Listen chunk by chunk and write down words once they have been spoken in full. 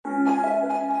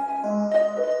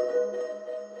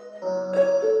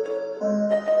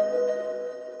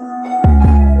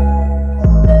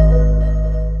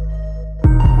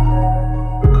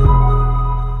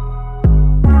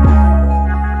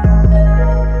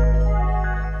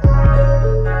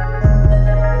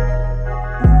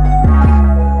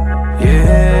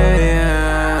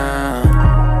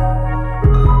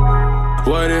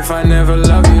I never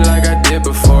love you like I did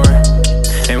before?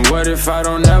 And what if I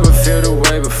don't ever feel the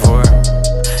way before?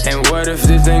 And what if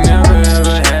this thing never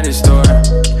ever had its door?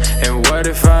 And what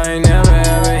if I ain't never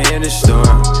ever hit a store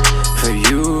for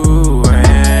you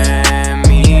and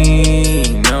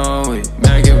me? Know it.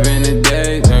 Back up in the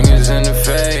days, youngest in the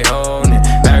fade, holding.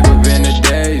 Back up in the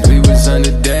days, we was on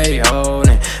the day,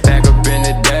 holding. Back up in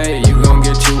the day, you gon'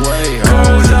 get your way,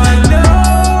 holding. 'Cause I know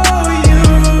you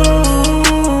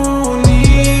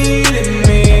needed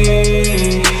me,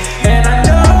 and I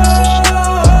know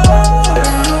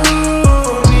you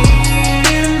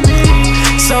needed me.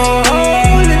 So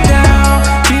hold it down,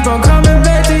 keep on coming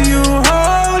back to you,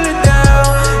 hold it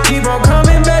down. Keep on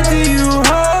coming back to you,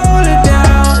 hold it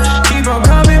down. Keep on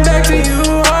coming back to you,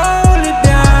 hold it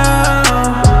down.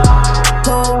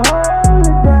 So hold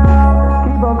it down,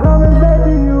 keep on coming back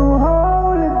to you,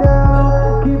 hold it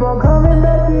down. Keep on coming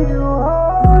back to you,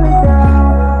 hold it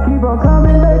down. Keep on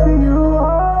coming back to you.